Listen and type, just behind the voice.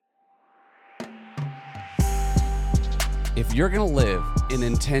If you're going to live an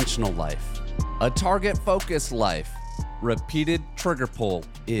intentional life, a target-focused life, repeated trigger pull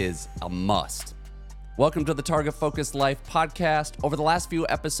is a must. Welcome to the Target Focused Life podcast. Over the last few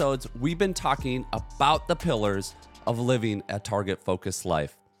episodes, we've been talking about the pillars of living a target-focused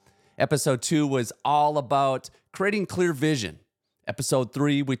life. Episode 2 was all about creating clear vision. Episode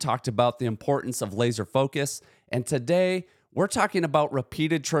 3, we talked about the importance of laser focus. And today, we're talking about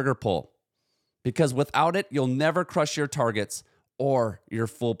repeated trigger pull. Because without it, you'll never crush your targets or your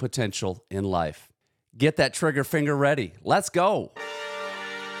full potential in life. Get that trigger finger ready. Let's go.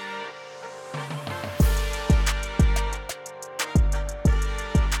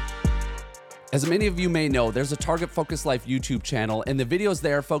 As many of you may know, there's a Target Focused Life YouTube channel, and the videos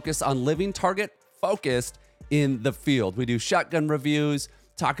there focus on living target focused in the field. We do shotgun reviews,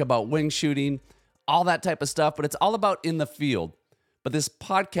 talk about wing shooting, all that type of stuff, but it's all about in the field. But this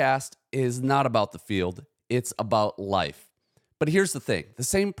podcast is not about the field, it's about life. But here's the thing, the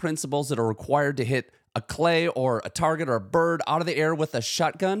same principles that are required to hit a clay or a target or a bird out of the air with a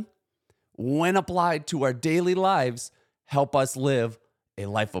shotgun, when applied to our daily lives, help us live a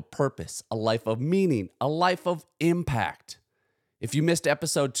life of purpose, a life of meaning, a life of impact. If you missed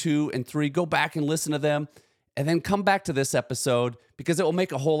episode 2 and 3, go back and listen to them, and then come back to this episode because it will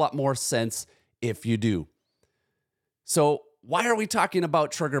make a whole lot more sense if you do. So, why are we talking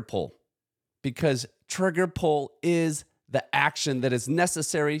about trigger pull? Because trigger pull is the action that is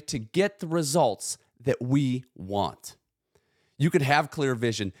necessary to get the results that we want. You can have clear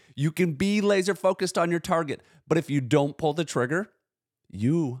vision. You can be laser focused on your target. But if you don't pull the trigger,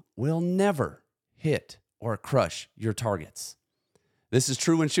 you will never hit or crush your targets. This is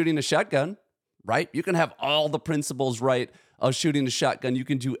true when shooting a shotgun, right? You can have all the principles right of shooting a shotgun. You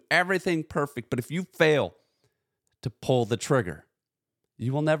can do everything perfect. But if you fail to pull the trigger,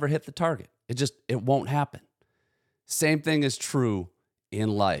 you will never hit the target. It won't happen. Same thing is true in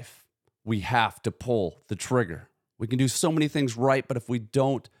life. We have to pull the trigger. We can do so many things right, but if we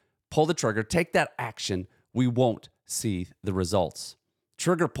don't pull the trigger, take that action, we won't see the results.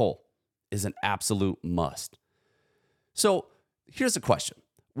 Trigger pull is an absolute must. So here's a question.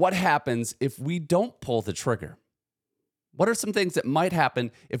 What happens if we don't pull the trigger? What are some things that might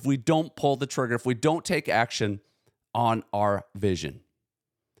happen if we don't pull the trigger, if we don't take action on our vision?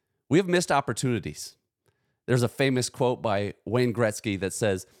 We have missed opportunities. There's a famous quote by Wayne Gretzky that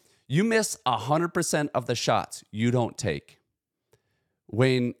says, "You miss 100% of the shots you don't take."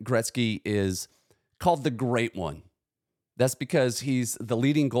 Wayne Gretzky is called the Great One. That's because he's the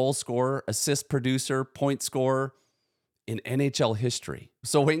leading goal scorer, assist producer, point scorer in NHL history.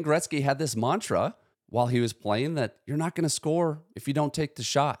 So Wayne Gretzky had this mantra while he was playing that you're not going to score if you don't take the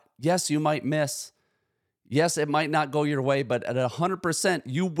shot. Yes, you might miss. Yes, it might not go your way, but at 100%,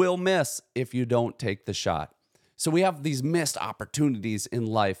 you will miss if you don't take the shot. So we have these missed opportunities in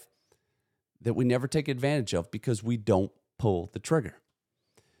life that we never take advantage of because we don't pull the trigger.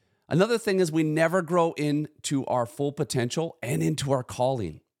 Another thing is we never grow into our full potential and into our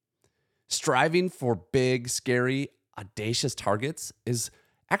calling. Striving for big, scary, audacious targets is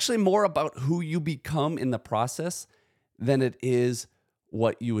actually more about who you become in the process than it is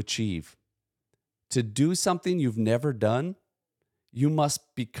what you achieve. To do something you've never done, you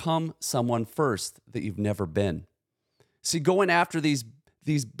must become someone first that you've never been. See, going after these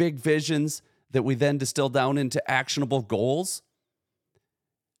big visions that we then distill down into actionable goals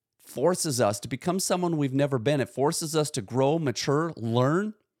forces us to become someone we've never been. It forces us to grow, mature,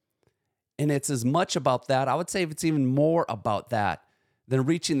 learn. And it's as much about that. I would say it's even more about that than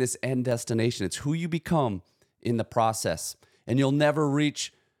reaching this end destination. It's who you become in the process. And you'll never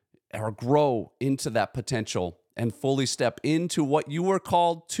reach or grow into that potential and fully step into what you were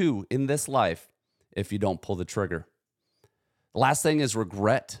called to in this life if you don't pull the trigger. The last thing is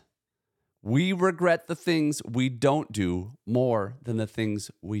regret. We regret the things we don't do more than the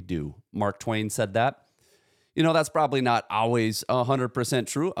things we do. Mark Twain said that. You know, that's probably not always 100%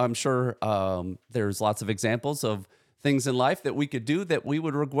 true. I'm sure there's lots of examples of things in life that we could do that we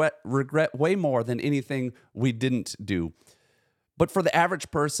would regret way more than anything we didn't do. But for the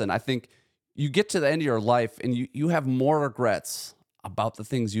average person, I think you get to the end of your life and you have more regrets about the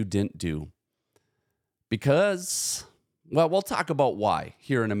things you didn't do. Because, well, we'll talk about why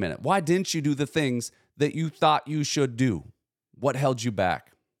here in a minute. Why didn't you do the things that you thought you should do? What held you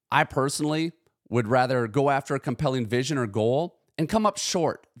back? I personally would rather go after a compelling vision or goal and come up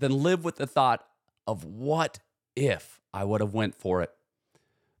short than live with the thought of what if I would have went for it.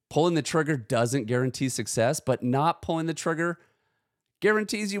 Pulling the trigger doesn't guarantee success, but not pulling the trigger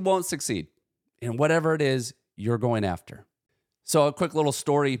guarantees you won't succeed in whatever it is you're going after. So a quick little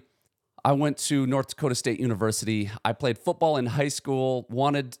story. I went to North Dakota State University. I played football in high school,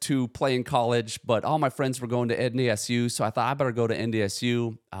 wanted to play in college, but all my friends were going to NDSU, so I thought I better go to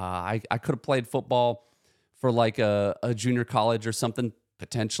NDSU. I could have played football for like a junior college or something,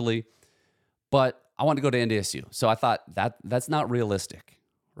 potentially, but I wanted to go to NDSU. So I thought that's not realistic,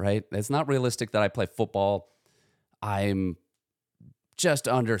 right? It's not realistic that I play football. I'm just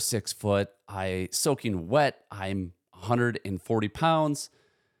under 6 foot. Soaking wet. I'm 140 pounds.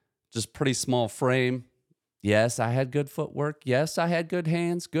 Just pretty small frame. Yes, I had good footwork. Yes, I had good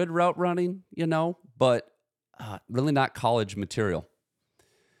hands, good route running, but really not college material.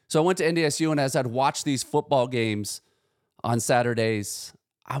 So I went to NDSU, and as I'd watch these football games on Saturdays,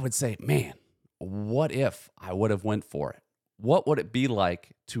 I would say, man, what if I would have went for it? What would it be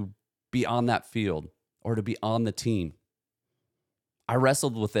like to be on that field or to be on the team? I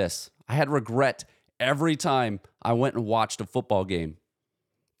wrestled with this. I had regret every time I went and watched a football game,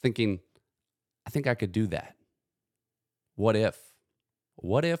 thinking, I think I could do that. What if?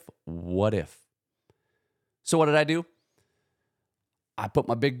 What if? What if? So what did I do? I put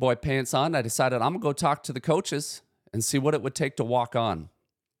my big boy pants on. I decided I'm going to go talk to the coaches and see what it would take to walk on.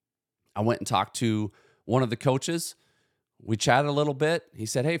 I went and talked to one of the coaches. We chatted a little bit. He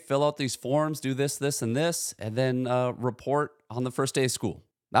said, hey, fill out these forms, do this, this, and this, and then report on the first day of school.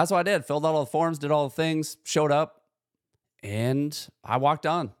 That's what I did. Filled out all the forms, did all the things, showed up. And I walked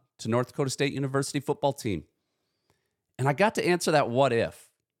on to North Dakota State University football team. And I got to answer that what if.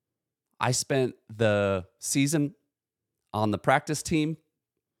 I spent the season on the practice team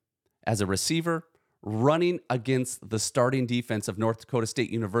as a receiver, running against the starting defense of North Dakota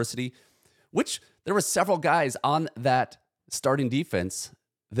State University, which there were several guys on that starting defense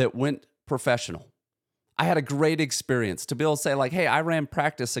that went professional. I had a great experience to be able to say, like, hey, I ran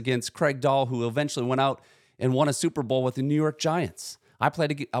practice against Craig Dahl, who eventually went out and won a Super Bowl with the New York Giants. I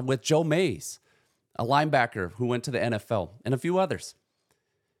played with Joe Mays, a linebacker who went to the NFL, and a few others.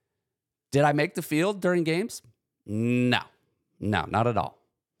 Did I make the field during games? No, not at all.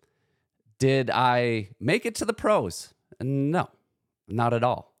 Did I make it to the pros? No, not at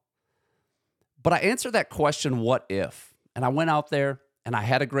all. But I answered that question, what if? And I went out there and I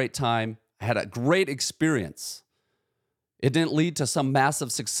had a great time. I had a great experience. It didn't lead to some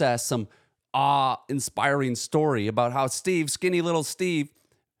massive success, some awe-inspiring story about how skinny little Steve,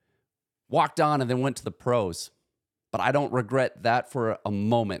 walked on and then went to the pros. But I don't regret that for a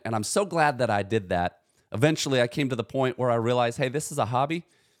moment. And I'm so glad that I did that. Eventually, I came to the point where I realized, hey, this is a hobby.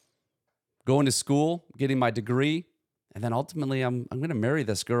 Going to school, getting my degree, and then ultimately I'm going to marry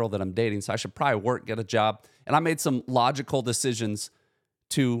this girl that I'm dating, so I should probably work, get a job. And I made some logical decisions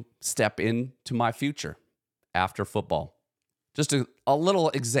to step into my future after football. Just a little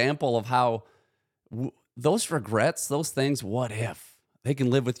example of how those regrets, those things, what if? They can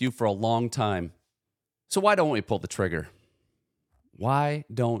live with you for a long time. So why don't we pull the trigger? Why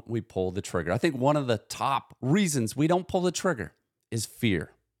don't we pull the trigger? I think one of the top reasons we don't pull the trigger is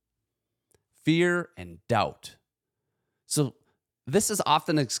fear. Fear and doubt. So this is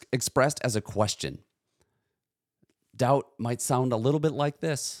often expressed as a question. Doubt might sound a little bit like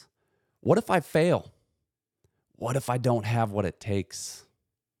this. What if I fail? What if I don't have what it takes?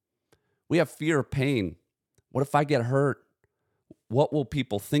 We have fear of pain. What if I get hurt? What will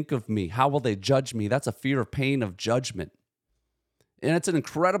people think of me? How will they judge me? That's a fear of pain, of judgment. And it's an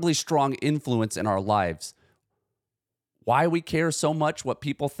incredibly strong influence in our lives. Why we care so much what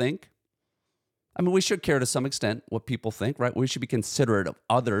people think? I mean, we should care to some extent what people think, right? We should be considerate of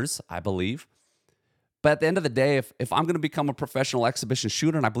others, I believe. But at the end of the day, if I'm going to become a professional exhibition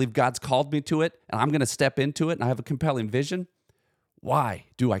shooter and I believe God's called me to it and I'm going to step into it and I have a compelling vision, why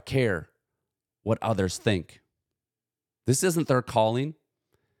do I care what others think? This isn't their calling.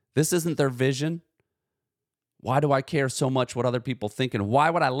 This isn't their vision. Why do I care so much what other people think? And why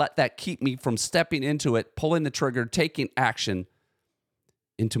would I let that keep me from stepping into it, pulling the trigger, taking action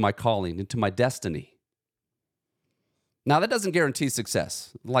into my calling, into my destiny? Now, that doesn't guarantee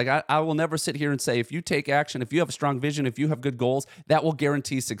success. Like, I will never sit here and say, if you take action, if you have a strong vision, if you have good goals, that will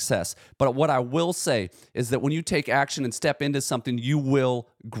guarantee success. But what I will say is that when you take action and step into something, you will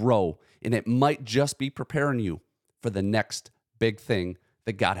grow. And it might just be preparing you for the next big thing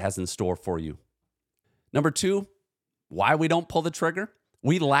that God has in store for you. Number 2, why we don't pull the trigger?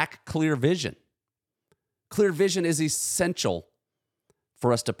 We lack clear vision. Clear vision is essential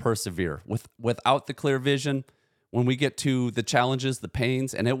for us to persevere. Without the clear vision, when we get to the challenges, the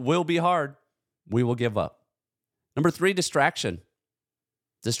pains, and it will be hard, we will give up. Number 3, distraction.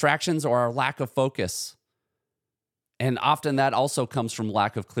 Distractions are our lack of focus. And often that also comes from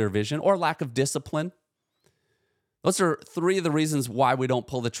lack of clear vision or lack of discipline. Those are 3 of the reasons why we don't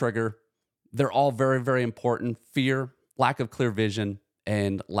pull the trigger. They're all very, very important. Fear, lack of clear vision,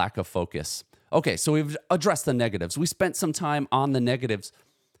 and lack of focus. Okay, so we've addressed the negatives. We spent some time on the negatives.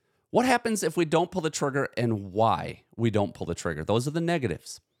 What happens if we don't pull the trigger and why we don't pull the trigger? Those are the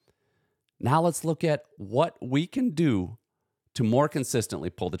negatives. Now let's look at what we can do to more consistently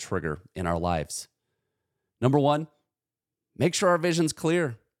pull the trigger in our lives. Number one, make sure our vision's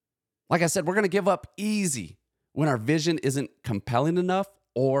clear. Like I said, we're going to give up easy when our vision isn't compelling enough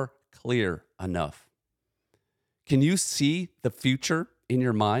or clear enough. Can you see the future in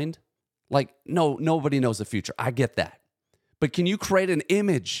your mind? Like, no, nobody knows the future. I get that. But can you create an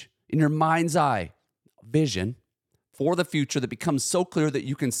image in your mind's eye, vision for the future that becomes so clear that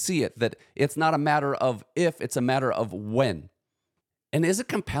you can see it, that it's not a matter of if, it's a matter of when? And is it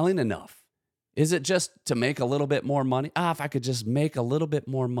compelling enough? Is it just to make a little bit more money? If I could just make a little bit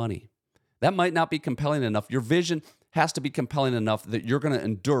more money. That might not be compelling enough. Your vision has to be compelling enough that you're going to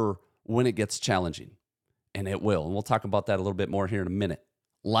endure when it gets challenging. And it will. And we'll talk about that a little bit more here in a minute.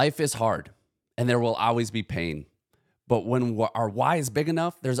 Life is hard, and there will always be pain. But when our why is big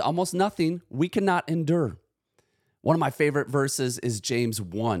enough, there's almost nothing we cannot endure. One of my favorite verses is James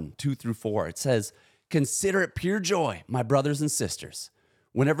 1:2-4. It says, "Consider it pure joy, my brothers and sisters,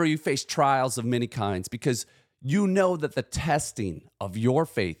 whenever you face trials of many kinds, because you know that the testing of your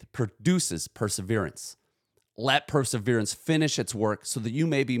faith produces perseverance. Let perseverance finish its work so that you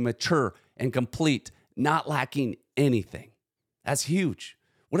may be mature and complete, not lacking anything." That's huge.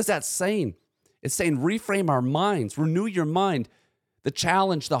 What is that saying? It's saying reframe our minds, renew your mind. The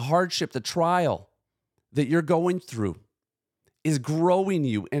challenge, the hardship, the trial that you're going through is growing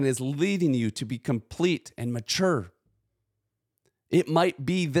you and is leading you to be complete and mature. It might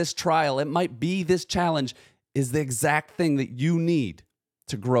be this trial, it might be this challenge is the exact thing that you need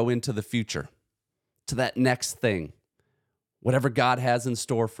to grow into the future, to that next thing, whatever God has in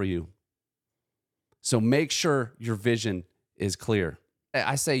store for you. So make sure your vision is clear.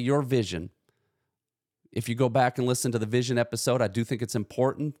 I say your vision. If you go back and listen to the vision episode, I do think it's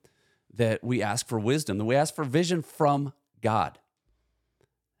important that we ask for wisdom, that we ask for vision from God.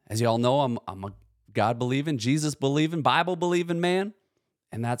 As you all know, I'm a God-believing, Jesus-believing, Bible-believing man,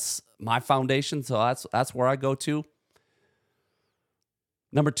 and that's my foundation, so that's where I go to.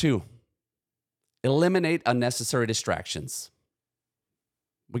 Number 2, eliminate unnecessary distractions.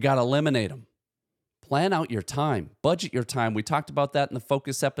 We got to eliminate them. Plan out your time. Budget your time. We talked about that in the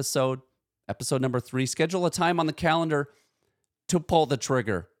focus episode number 3. Schedule a time on the calendar to pull the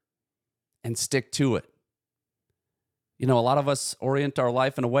trigger and stick to it. You know, a lot of us orient our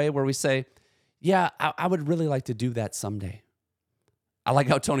life in a way where we say, yeah, I would really like to do that someday. I like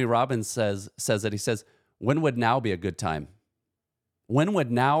how Tony Robbins says that. He says, when would now be a good time? When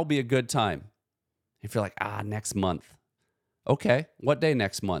would now be a good time? If you're like, next month. Okay, what day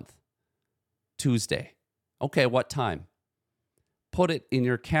next month? Tuesday. Okay, what time? Put it in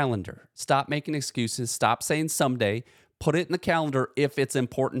your calendar. Stop making excuses. Stop saying someday. Put it in the calendar if it's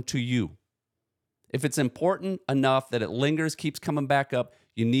important to you. If it's important enough that it lingers, keeps coming back up,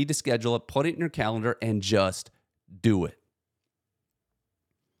 you need to schedule it, put it in your calendar, and just do it.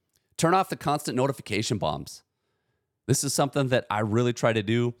 Turn off the constant notification bombs. This is something that I really try to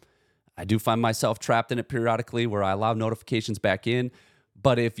do. I do find myself trapped in it periodically where I allow notifications back in.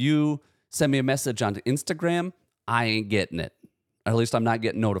 But if you send me a message on Instagram, I ain't getting it. Or at least I'm not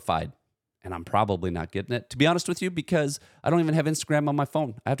getting notified. And I'm probably not getting it, to be honest with you, because I don't even have Instagram on my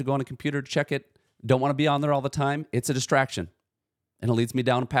phone. I have to go on a computer to check it. Don't want to be on there all the time. It's a distraction. And it leads me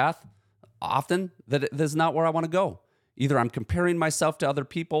down a path often that is not where I want to go. Either I'm comparing myself to other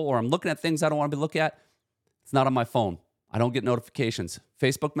people or I'm looking at things I don't want to be looking at. It's not on my phone. I don't get notifications.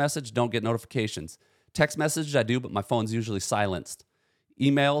 Facebook message, don't get notifications. Text message, I do, but my phone's usually silenced.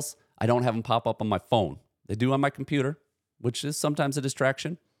 Emails, I don't have them pop up on my phone. They do on my computer, which is sometimes a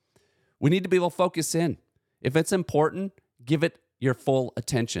distraction. We need to be able to focus in. If it's important, give it your full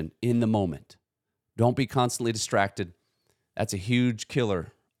attention in the moment. Don't be constantly distracted. That's a huge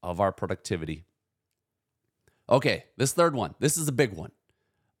killer of our productivity. Okay, this third one. This is a big one.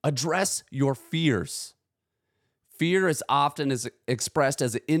 Address your fears. Fear is often expressed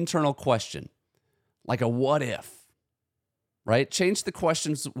as an internal question, like a what if, right? Change the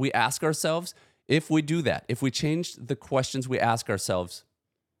questions we ask ourselves. If we do that, if we change the questions we ask ourselves,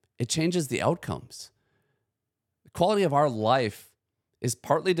 it changes the outcomes. The quality of our life is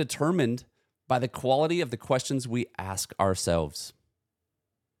partly determined by the quality of the questions we ask ourselves.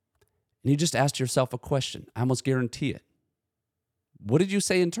 And you just asked yourself a question. I almost guarantee it. What did you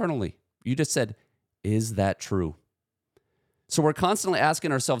say internally? You just said, is that true? So we're constantly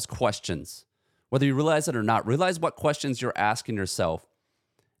asking ourselves questions, whether you realize it or not. Realize what questions you're asking yourself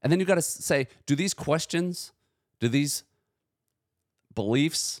And then you got to say, do these questions, do these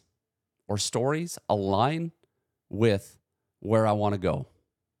beliefs or stories align with where I want to go,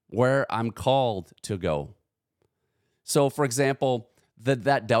 where I'm called to go? So, for example,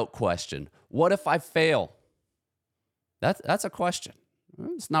 that doubt question, what if I fail? That's a question.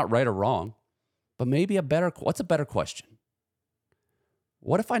 It's not right or wrong, but maybe what's a better question?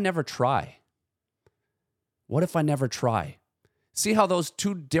 What if I never try? What if I never try? See how those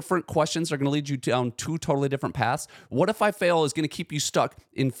two different questions are going to lead you down two totally different paths? What if I fail is going to keep you stuck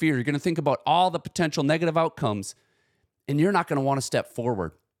in fear. You're going to think about all the potential negative outcomes, and you're not going to want to step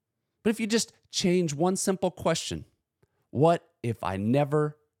forward. But if you just change one simple question, what if I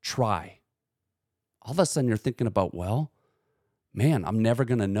never try? All of a sudden you're thinking about, well, man, I'm never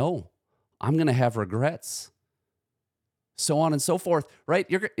going to know. I'm going to have regrets. So on and so forth, right?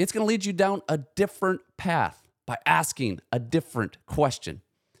 It's going to lead you down a different path by asking a different question.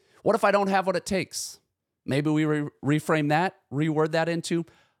 What if I don't have what it takes? Maybe we reframe that, reword that into,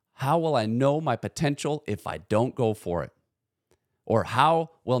 how will I know my potential if I don't go for it? Or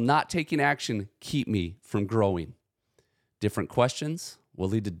how will not taking action keep me from growing? Different questions will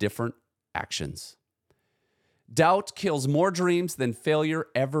lead to different actions. Doubt kills more dreams than failure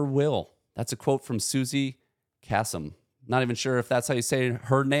ever will. That's a quote from Susie Kassem. Not even sure if that's how you say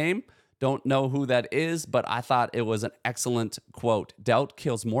her name. Don't know who that is, but I thought it was an excellent quote. Doubt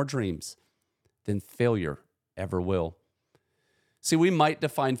kills more dreams than failure ever will. See, we might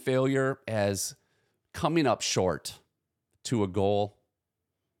define failure as coming up short to a goal.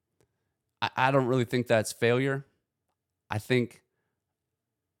 I don't really think that's failure. I think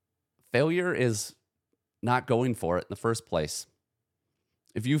failure is not going for it in the first place.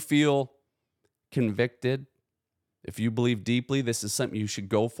 If you feel convicted, if you believe deeply this is something you should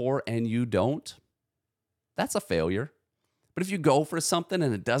go for and you don't, that's a failure. But if you go for something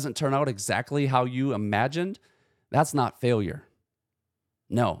and it doesn't turn out exactly how you imagined, that's not failure.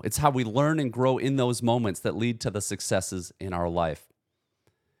 No, it's how we learn and grow in those moments that lead to the successes in our life.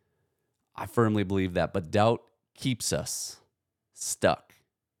 I firmly believe that, but doubt keeps us stuck.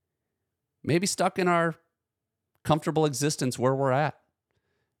 Maybe stuck in our comfortable existence where we're at.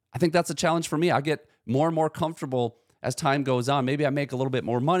 I think that's a challenge for me. I get more and more comfortable as time goes on. Maybe I make a little bit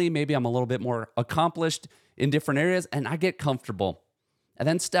more money. Maybe I'm a little bit more accomplished in different areas, and I get comfortable. And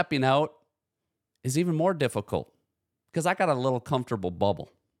then stepping out is even more difficult because I got a little comfortable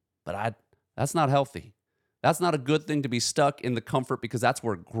bubble. But that's not healthy. That's not a good thing to be stuck in the comfort because that's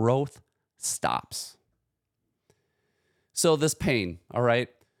where growth stops. So this pain, all right?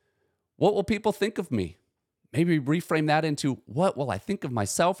 What will people think of me? Maybe reframe that into, what will I think of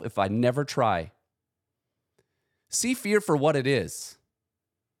myself if I never try? See fear for what it is,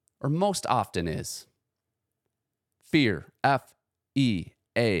 or most often is. Fear, F-E-A-R.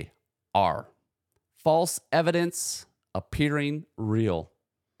 False evidence appearing real.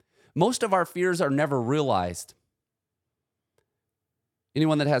 Most of our fears are never realized.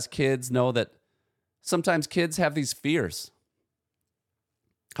 Anyone that has kids know that sometimes kids have these fears.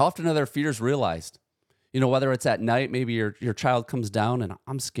 How often are their fears realized? You know, whether it's at night, maybe your child comes down and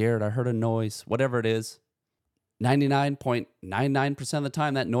I'm scared, I heard a noise, whatever it is. 99.99% of the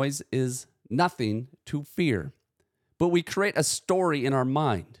time, that noise is nothing to fear. But we create a story in our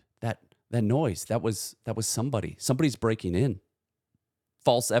mind that noise, that was somebody's breaking in.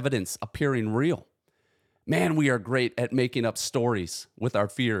 False evidence appearing real. Man, we are great at making up stories with our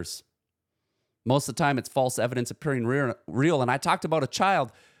fears. Most of the time, it's false evidence appearing real. And I talked about a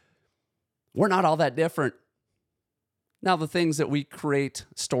child. We're not all that different. Now, the things that we create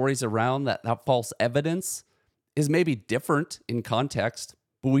stories around, that false evidence, is maybe different in context,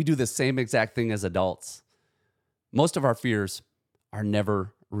 but we do the same exact thing as adults. Most of our fears are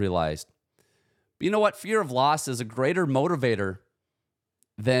never realized. But you know what? Fear of loss is a greater motivator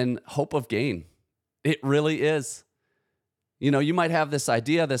than hope of gain. It really is. You know, you might have this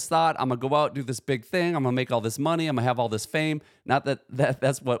idea, this thought, I'm going to go out, do this big thing, I'm going to make all this money, I'm going to have all this fame. Not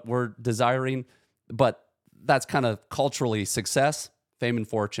that's what we're desiring, but that's kind of culturally success, fame and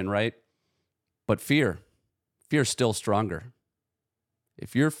fortune, right? But fear's still stronger.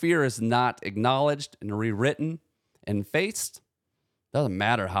 If your fear is not acknowledged and rewritten and faced, doesn't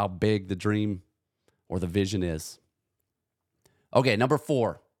matter how big the dream or the vision is. Okay, number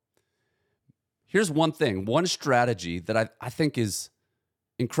 4. Here's one strategy that I think is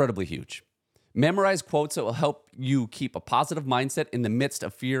incredibly huge. Memorize quotes that will help you keep a positive mindset in the midst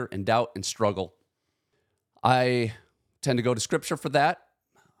of fear and doubt and struggle. I tend to go to scripture for that.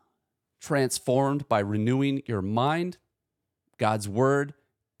 Transformed by renewing your mind. God's word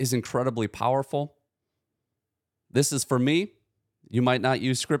is incredibly powerful. This is for me. You might not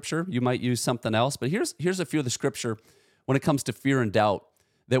use scripture. You might use something else. But here's a few of the scripture when it comes to fear and doubt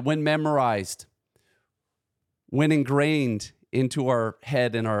that when memorized, when ingrained into our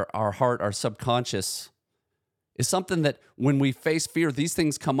head and our heart, our subconscious, is something that when we face fear, these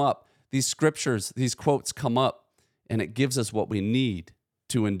things come up. These scriptures, these quotes come up, and it gives us what we need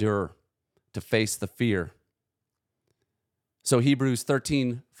to endure, to face the fear. So Hebrews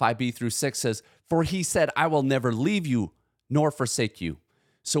 13, 5b through 6 says, "For he said, I will never leave you nor forsake you."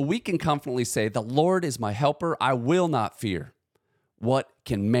 So we can confidently say, "The Lord is my helper. I will not fear. What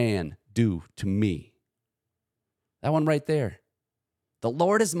can man do to me?" That one right there. The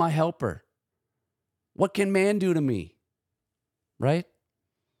Lord is my helper. What can man do to me? Right?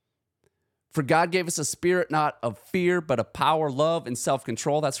 For God gave us a spirit not of fear, but of power, love, and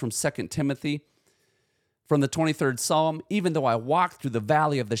self-control. That's from 2 Timothy. From the 23rd Psalm, "Even though I walk through the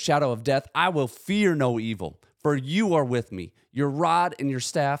valley of the shadow of death, I will fear no evil, for you are with me. Your rod and your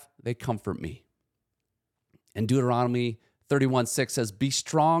staff, they comfort me." And Deuteronomy 31:6 says, "Be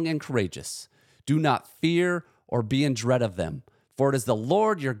strong and courageous. Do not fear or be in dread of them, for it is the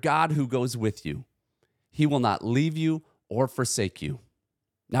Lord your God who goes with you. He will not leave you or forsake you."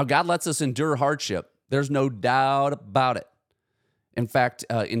 Now, God lets us endure hardship. There's no doubt about it. In fact,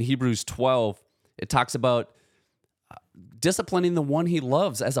 in Hebrews 12, it talks about disciplining the one he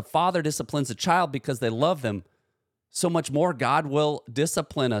loves. As a father disciplines a child because they love them, so much more God will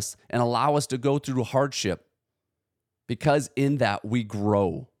discipline us and allow us to go through hardship, because in that we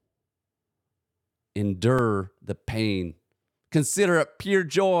grow. Endure the pain. Consider it pure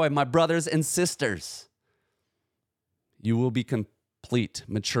joy, my brothers and sisters. You will be complete,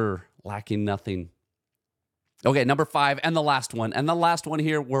 mature, lacking nothing. Okay, number 5, and the last one. And the last one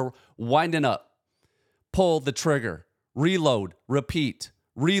here, we're winding up. Pull the trigger. Reload, repeat.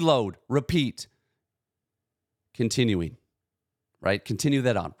 Reload, repeat. Continuing, right? Continue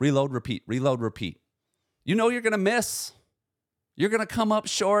that on. Reload, repeat. Reload, repeat. You know you're going to miss. You're going to come up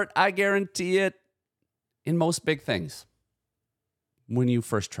short, I guarantee it, in most big things when you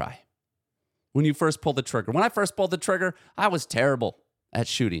first try. When you first pull the trigger. When I first pulled the trigger, I was terrible at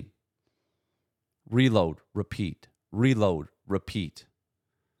shooting. Reload, repeat. Reload, repeat.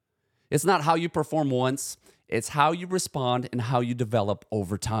 It's not how you perform once. It's how you respond and how you develop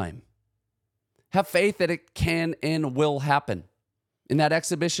over time. Have faith that it can and will happen. In that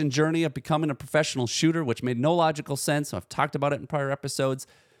exhibition journey of becoming a professional shooter, which made no logical sense, I've talked about it in prior episodes,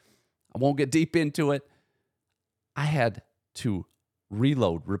 I won't get deep into it, I had to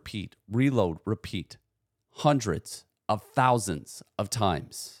reload, repeat, hundreds of thousands of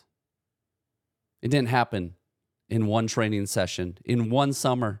times. It didn't happen in one training session, in one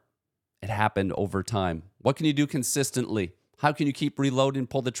summer. It happened over time. What can you do consistently? How can you keep reloading,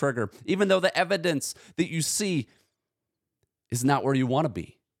 pull the trigger, even though the evidence that you see is not where you want to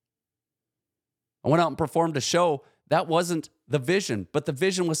be? I went out and performed a show. That wasn't the vision, but the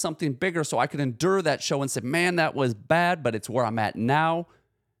vision was something bigger, so I could endure that show and say, man, that was bad, but it's where I'm at now,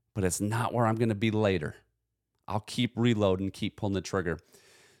 but it's not where I'm going to be later. I'll keep reloading, keep pulling the trigger.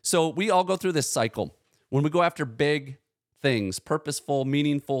 So we all go through this cycle. When we go after big things, purposeful,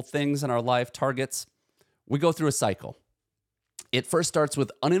 meaningful things in our life, targets, we go through a cycle. It first starts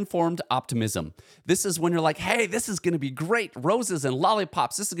with uninformed optimism. This is when you're like, hey, this is going to be great. Roses and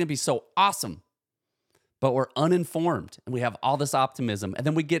lollipops. This is going to be so awesome. But we're uninformed and we have all this optimism. And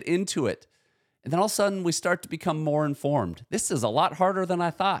then we get into it. And then all of a sudden we start to become more informed. This is a lot harder than I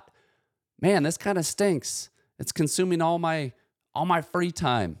thought. Man, this kind of stinks. It's consuming all my free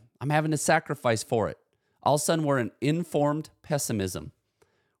time. I'm having to sacrifice for it. All of a sudden we're in informed pessimism.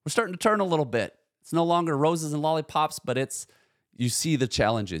 We're starting to turn a little bit. It's no longer roses and lollipops, but it's, you see the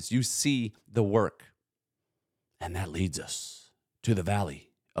challenges. You see the work. And that leads us to the valley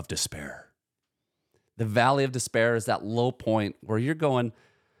of despair. The valley of despair is that low point where you're going,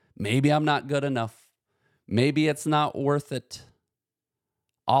 maybe I'm not good enough. Maybe it's not worth it.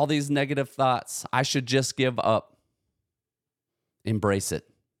 All these negative thoughts. I should just give up. Embrace it.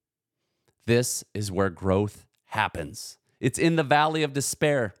 This is where growth happens. It's in the valley of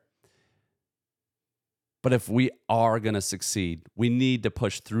despair. But if we are going to succeed, we need to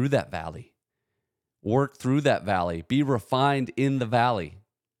push through that valley. Work through that valley. Be refined in the valley.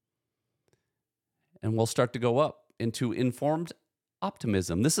 And we'll start to go up into informed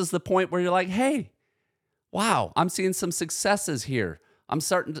optimism. This is the point where you're like, hey, wow, I'm seeing some successes here. I'm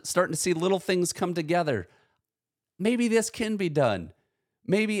starting to see little things come together. Maybe this can be done.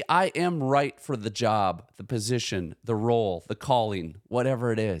 Maybe I am right for the job, the position, the role, the calling,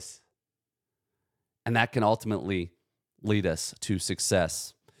 whatever it is. And that can ultimately lead us to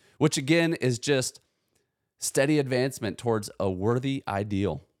success, which again is just steady advancement towards a worthy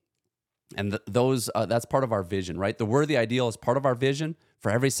ideal. And that's part of our vision, right? The worthy ideal is part of our vision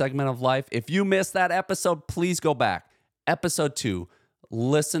for every segment of life. If you missed that episode, please go back. Episode 2,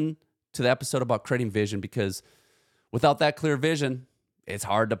 listen to the episode about creating vision, because without that clear vision, it's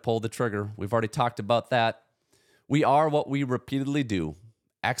hard to pull the trigger. We've already talked about that. We are what we repeatedly do.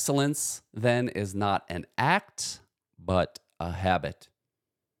 Excellence, then, is not an act, but a habit.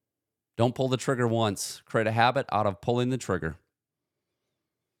 Don't pull the trigger once. Create a habit out of pulling the trigger.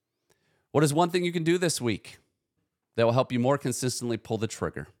 What is one thing you can do this week that will help you more consistently pull the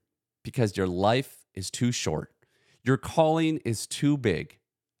trigger? Because your life is too short. Your calling is too big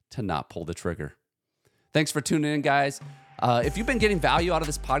to not pull the trigger. Thanks for tuning in, guys. If you've been getting value out of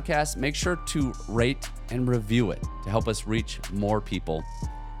this podcast, make sure to rate and review it to help us reach more people.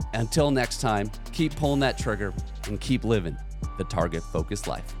 Until next time, keep pulling that trigger and keep living the target-focused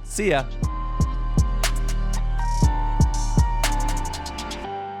life. See ya.